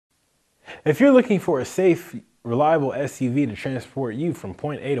If you're looking for a safe, reliable SUV to transport you from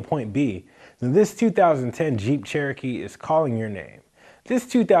point A to point B, then this 2010 Jeep Cherokee is calling your name. This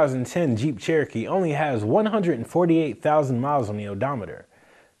 2010 Jeep Cherokee only has 148,000 miles on the odometer.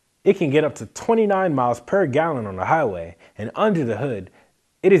 It can get up to 29 miles per gallon on the highway, and under the hood,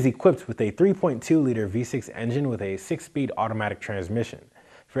 it is equipped with a 3.2-liter V6 engine with a 6-speed automatic transmission.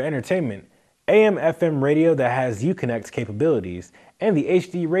 For entertainment, AM/FM radio that has Uconnect capabilities, and the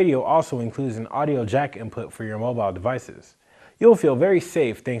HD radio also includes an audio jack input for your mobile devices. You'll feel very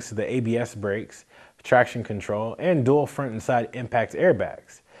safe thanks to the ABS brakes, traction control, and dual front and side impact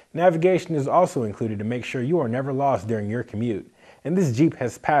airbags. Navigation is also included to make sure you are never lost during your commute, and this Jeep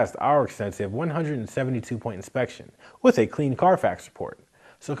has passed our extensive 172-point inspection with a clean Carfax report.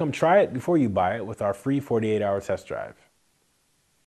 So come try it before you buy it with our free 48-hour test drive.